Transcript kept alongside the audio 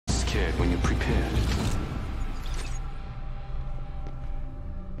scared when you're prepared.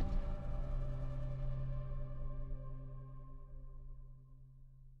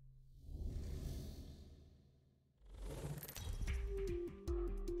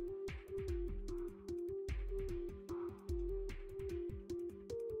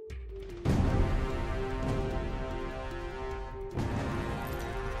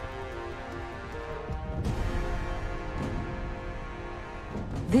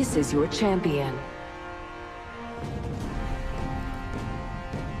 This is your champion.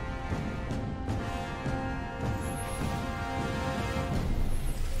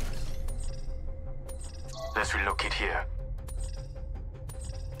 Let's relocate here.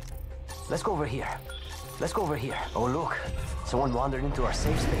 Let's go over here. Let's go over here. Oh, look. Someone wandered into our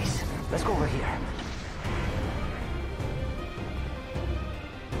safe space. Let's go over here.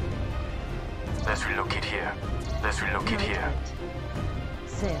 Let's relocate here. Let's relocate here.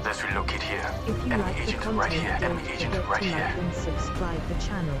 Let's relocate here. If you Enemy like the agent content, right here. don't Enemy agent forget right to here. like and subscribe the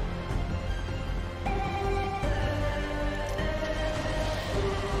channel.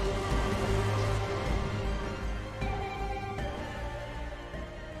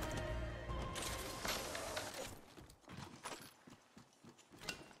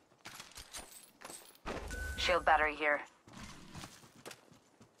 Shield battery here.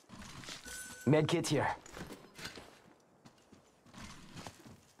 Medkit here.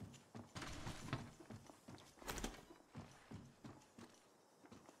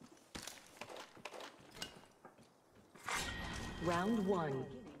 Round 1.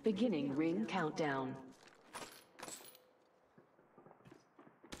 Beginning ring countdown.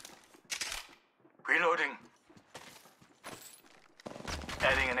 Reloading.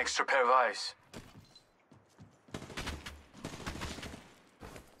 Adding an extra pair of eyes.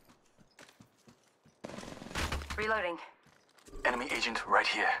 Reloading. Enemy agent right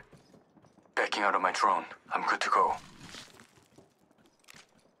here. Backing out of my drone. I'm good to go.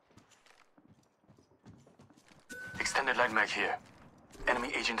 Extended light mag here. Enemy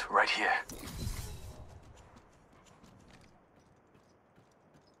agent right here.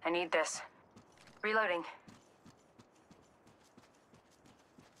 I need this. Reloading.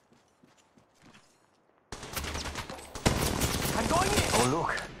 I'm going in! Oh,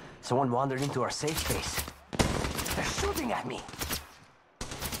 look. Someone wandered into our safe space. They're shooting at me.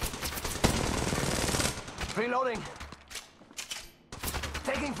 Reloading.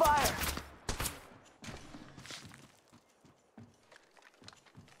 Taking fire.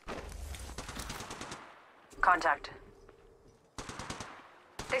 Contact.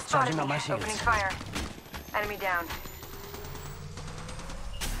 They spotted Charging on me. my shields. Opening fire. Enemy down.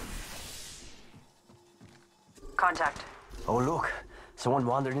 Contact. Oh, look. Someone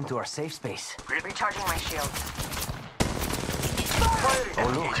wandered into our safe space. Recharging my shield. Oh,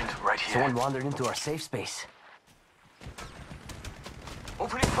 Enemy look. agent right here. Someone wandered into our safe space.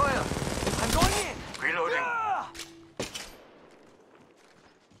 Opening fire. I'm going in! Reloading.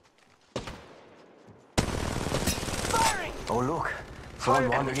 Firing! Oh, look. Someone Fire.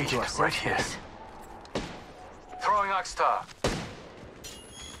 wandered Enemy into our agent safe right here. space. Throwing Oxstar.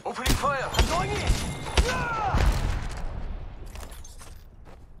 Opening fire. I'm going in!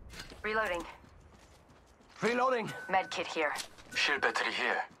 Reloading. Reloading. Medkit here. Shield battery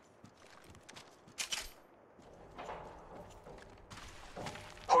here.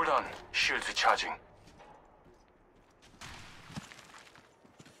 Hold on. Shields recharging.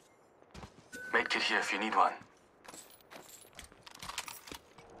 Medkit here if you need one.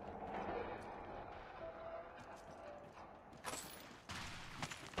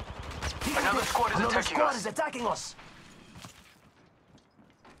 Another squad is Another attacking squad us. is attacking us.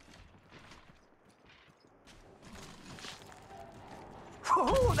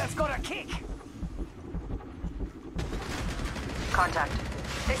 Woohoo, that's got a kick. Contact.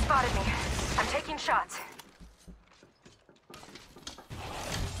 They spotted me. I'm taking shots.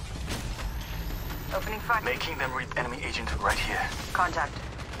 Opening fire. Making them read enemy agent right here. Contact.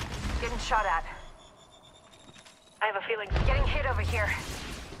 Getting shot at. I have a feeling. Getting hit over here.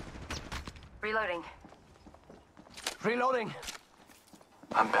 Reloading. Reloading.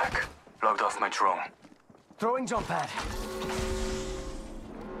 I'm back. Logged off my drone. Throwing jump pad.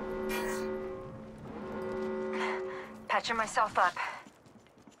 Patching myself up.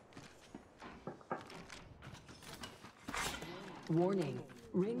 Warning.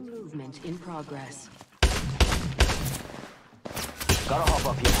 Ring movement in progress. Gotta hop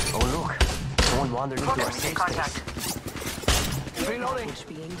up here. Oh, look. Someone wandered into our Enemy safe contact. space. Reloading. Package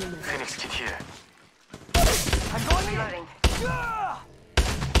being delivered. Phoenix kit here. I'm going in. Reloading. Ah!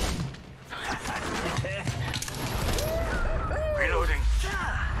 Reloading.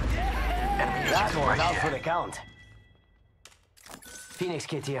 That one's right out here. for the count. Phoenix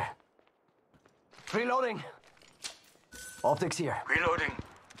kit here. Reloading. Optics here. Reloading.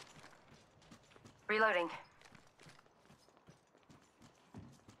 Reloading.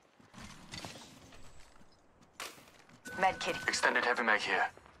 Med kit. Extended heavy mag here.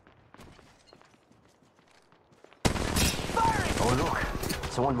 Oh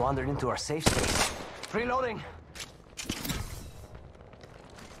look, someone wandered into our safe space. Reloading.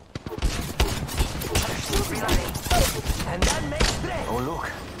 Reloading. And that makes three. Oh look,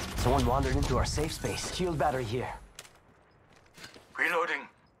 someone wandered into our safe space. Shield battery here. Reloading.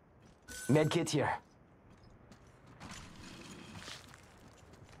 Med kit here.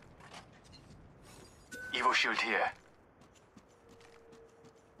 Evo shield here.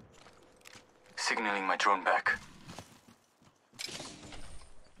 Signaling my drone back.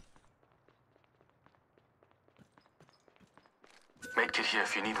 Medkit here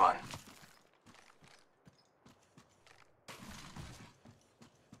if you need one.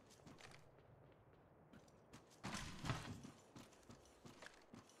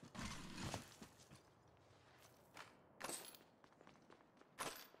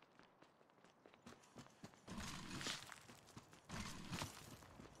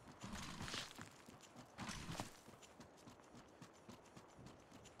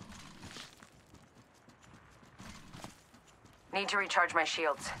 Need to recharge my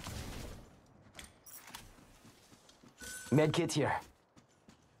shields. Med kit here.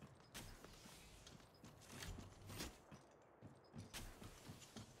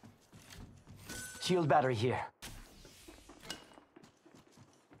 Shield battery here.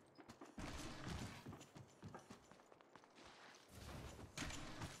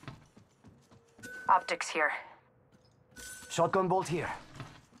 Optics here. Shotgun bolt here.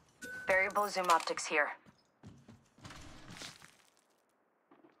 Variable zoom optics here.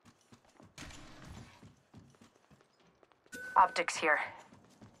 Optics here.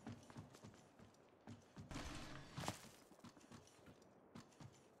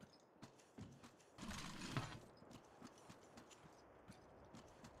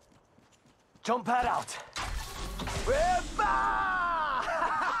 Jump pad out.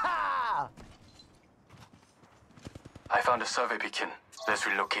 I found a survey beacon. Let's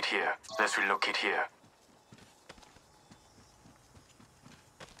relocate here. Let's relocate here.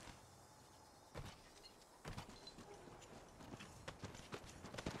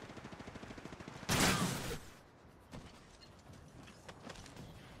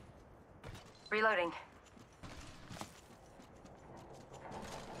 Reloading.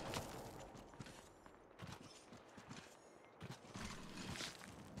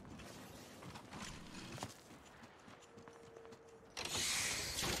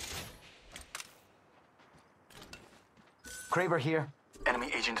 Kraber here.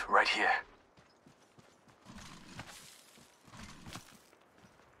 Enemy agent right here.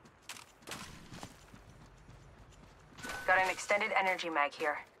 Got an extended energy mag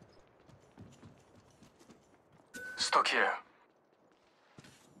here. Stock here.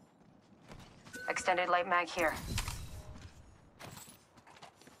 Extended light mag here.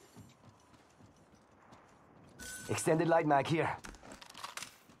 Extended light mag here.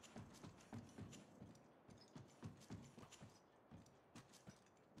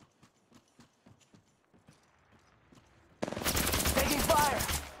 Taking fire!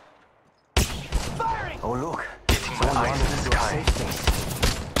 Firing! Oh look, Getting my someone eyes wandered in the into our sky. safe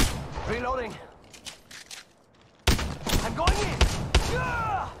space. Reloading. I'm going in!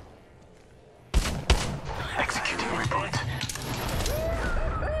 Yeah! Executing reboot.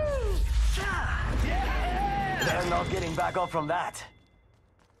 They're not getting back up from that.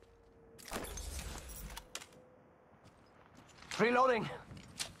 Reloading.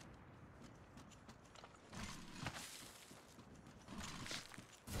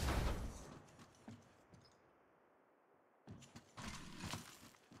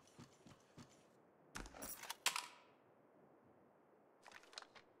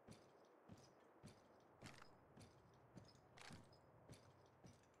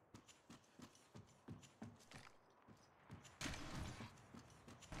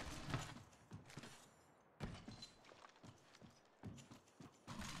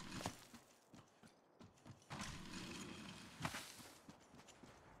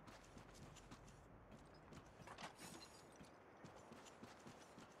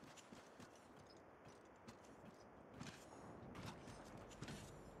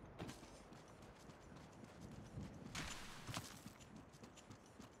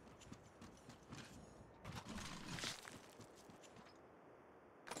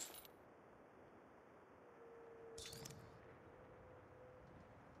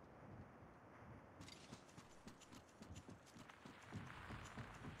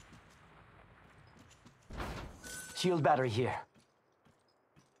 Shield battery here.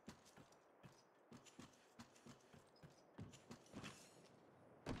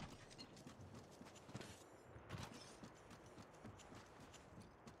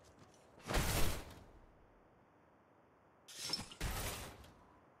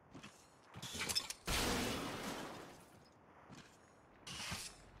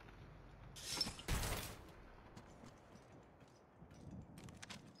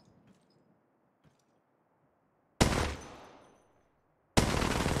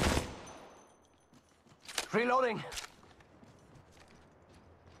 Reloading.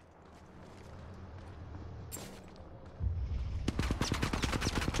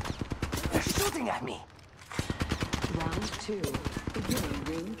 They're shooting at me. Round 2. Beginning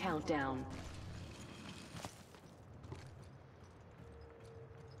ring countdown.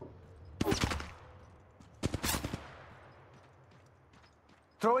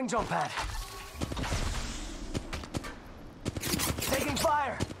 Throwing jump pad. Taking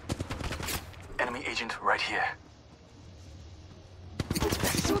fire. Enemy agent right here.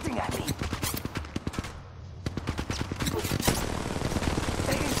 They're shooting at me.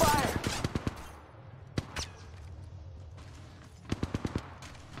 Taking fire.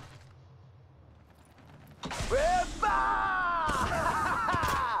 Whippa!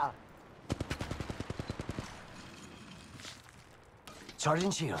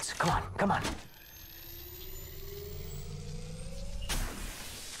 Charging shields. Come on, come on.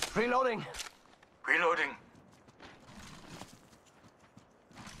 Reloading. Reloading.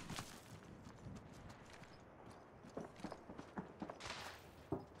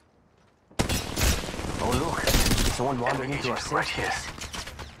 Oh look, someone wandered Enemy into our agent safe right here.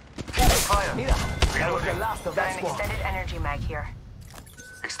 space. Fire. Mira, that was the last of Got that an squad. extended energy mag here.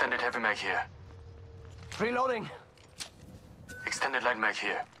 Extended heavy mag here. Reloading. Extended light mag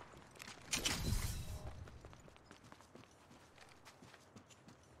here.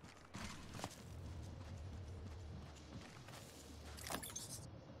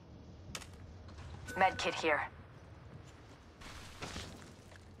 Med kit here.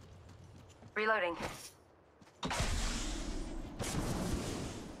 Reloading.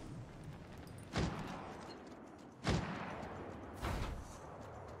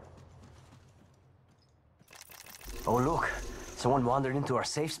 Oh look, someone wandered into our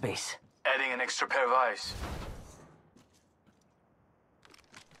safe space. Adding an extra pair of eyes.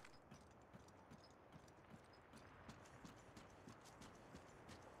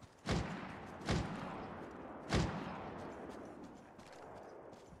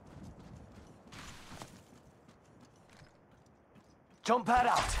 Jump pad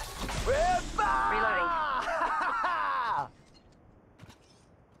out. Whippa! Reloading.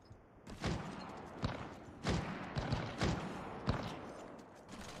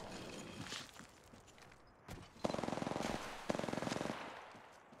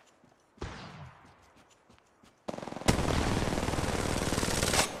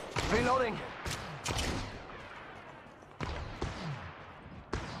 Reloading.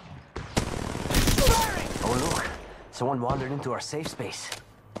 Oh look, someone wandered into our safe space.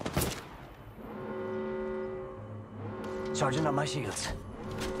 Charging up my shields.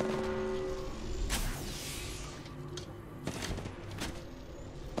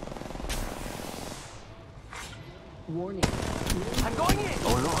 Warning. I'm going in!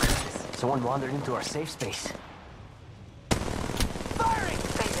 Oh look, someone wandered into our safe space. Firing!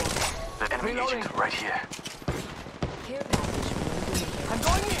 Phasing. The enemy Reloading. agent right here. Care package being I'm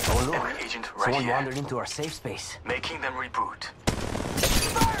going in! Oh look, Enemy agent right someone here. wandered into our safe space. Making them reboot.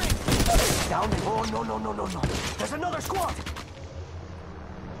 Firing! Down the... Oh, no, no, no, no, no. There's another squad!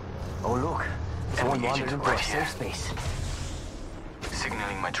 Oh look, someone Enemy wandered agent into our right here. safe space.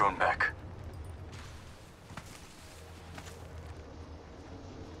 Signaling my drone back.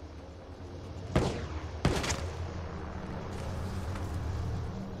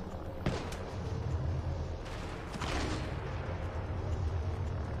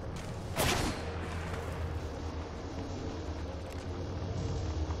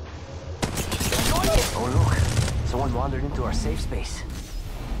 Oh look, someone wandered into our safe space.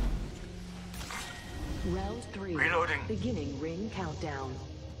 Round 3. Reloading. Beginning ring countdown.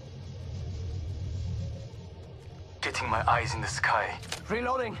 Getting my eyes in the sky.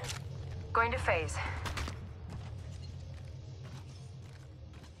 Reloading. Going to phase.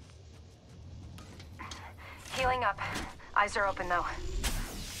 Healing up. Eyes are open though.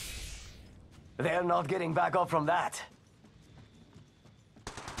 They're not getting back up from that.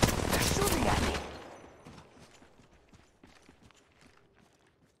 They're shooting at me.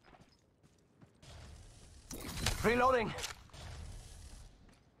 Reloading.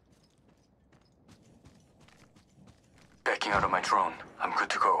 Backing out of my drone. I'm good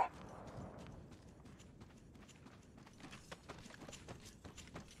to go.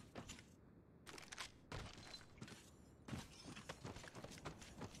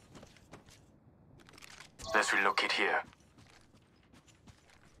 Let's relocate here.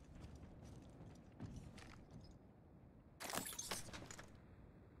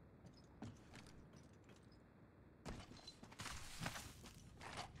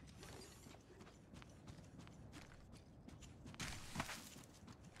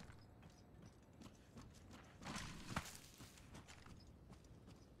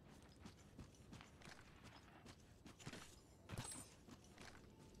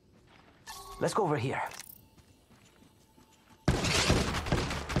 Let's go over here.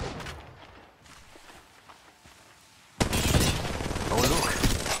 Oh, look.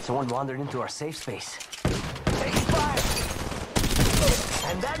 Someone wandered into our safe space. Take fire!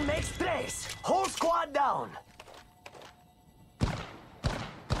 And that makes tres. Whole squad down.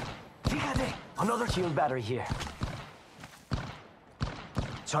 Fíjate. Another shield battery here.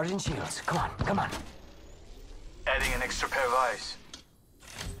 Charging shields. Come on, come on. Adding an extra pair of eyes.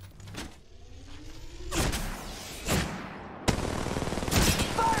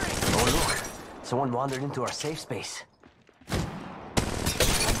 Oh, look. Someone wandered into our safe space.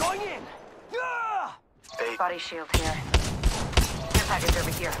 I'm going in! Yeah! Body shield here. Care package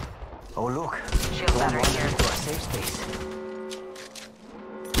over here. Oh, look. Shield Someone battery wandered here. into our safe space.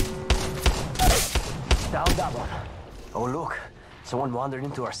 Down that one. Oh, look. Someone wandered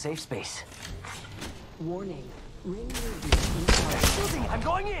into our safe space. Warning. Ring movement in progress. Shooting! I'm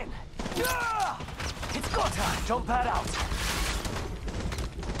going in! Yeah! It's go time! Jump pad out!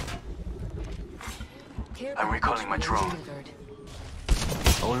 Care I'm recalling my package drone. delivered.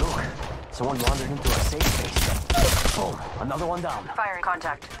 Oh, look. Someone wandered into our safe space. Boom. Another one down. Firing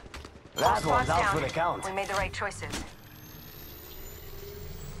contact. That Squad's one's out down. for the count. We made the right choices.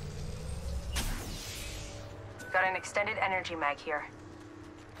 Got an extended energy mag here.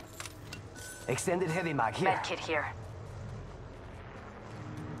 Extended heavy mag here. Med kit here.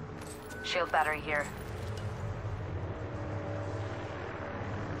 Shield battery here.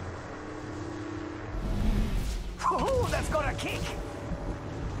 Woohoo! That's got a kick!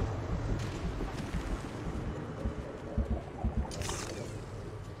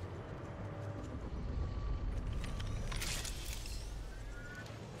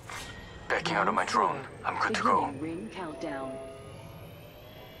 Backing out of my drone. I'm good to go. Beginning ring countdown.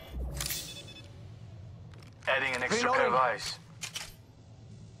 Adding an extra pair of eyes.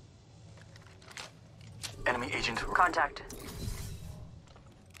 Enemy agent. Contact.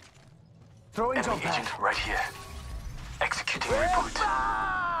 Throwing Enemy jump pad. agent right here. Executing reboot.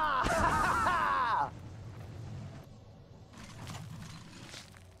 Ah!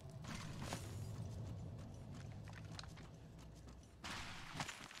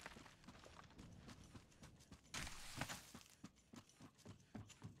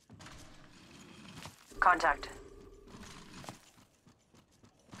 Contact.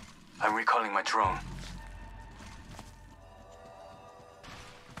 I'm recalling my drone.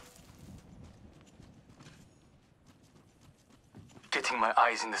 Getting my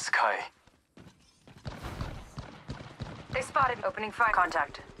eyes in the sky. They spotted opening fire.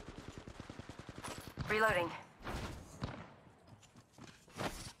 Contact. Reloading.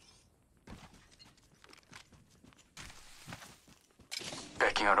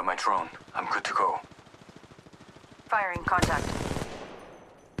 Backing out of my drone. I'm good to go. Firing contact.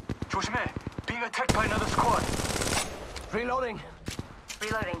 조심해. Being attacked by another squad. Reloading.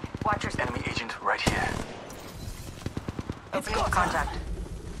 Reloading. Watch your Enemy agent right here. It's opening go time. contact.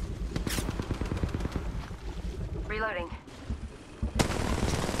 Reloading.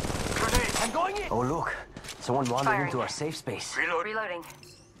 Grenade. I'm going in! Oh, look. Someone wandered Firing. into our safe space. Reload. Reloading.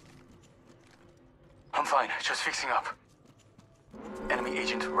 I'm fine. Just fixing up. Enemy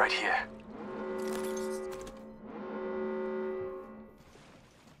agent right here.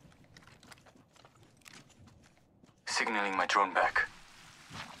 Signaling my drone back.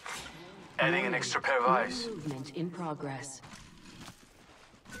 Adding an extra pair of Ring eyes. movement in progress.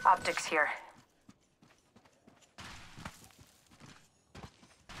 Optics here.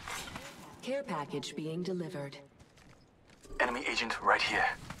 Care package being delivered. Enemy agent right here.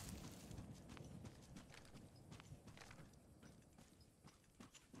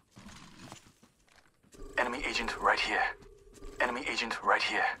 Enemy agent right here. Enemy agent right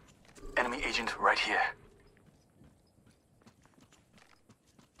here. Enemy agent right here.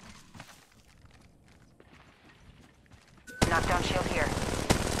 Knockdown shield here.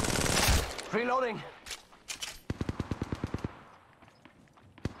 Reloading.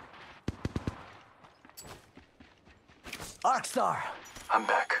 Arcstar! I'm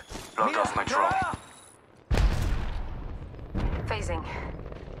back. Logged off my drone. Phasing.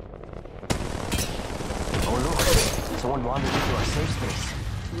 Oh look, someone wandered into our safe space.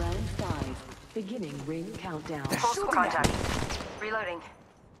 Round 5. Beginning ring countdown. Multiple contact. Reloading.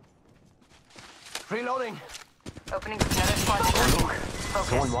 Reloading. Opening another squad. Oh look,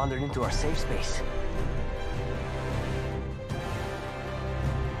 someone Focus. wandered into our safe space.